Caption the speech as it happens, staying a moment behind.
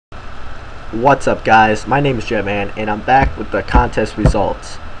What's up, guys? My name is Jetman, and I'm back with the contest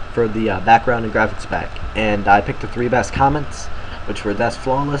results for the background and graphics pack. And I picked the 3 best comments, which were That's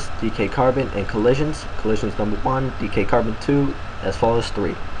Flawless, DecayCarbon, and Collisions. Collisions number 1, DecayCarbon 2, That's Flawless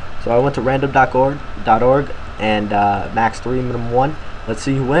 3. So I went to random.org and max 3, minimum 1. Let's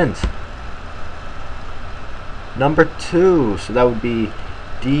see who wins. Number 2, so that would be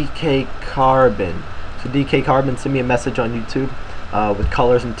DecayCarbon. So DecayCarbon, send me a message on YouTube with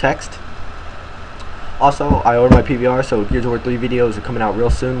colors and text. Also, I ordered my PVR, so Gears of War 3 videos are coming out real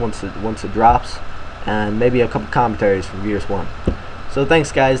soon once it drops, and maybe a couple commentaries from Gears 1. So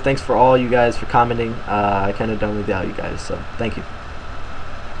thanks, guys. Thanks for all you guys for commenting. I kind of done without you guys, so thank you.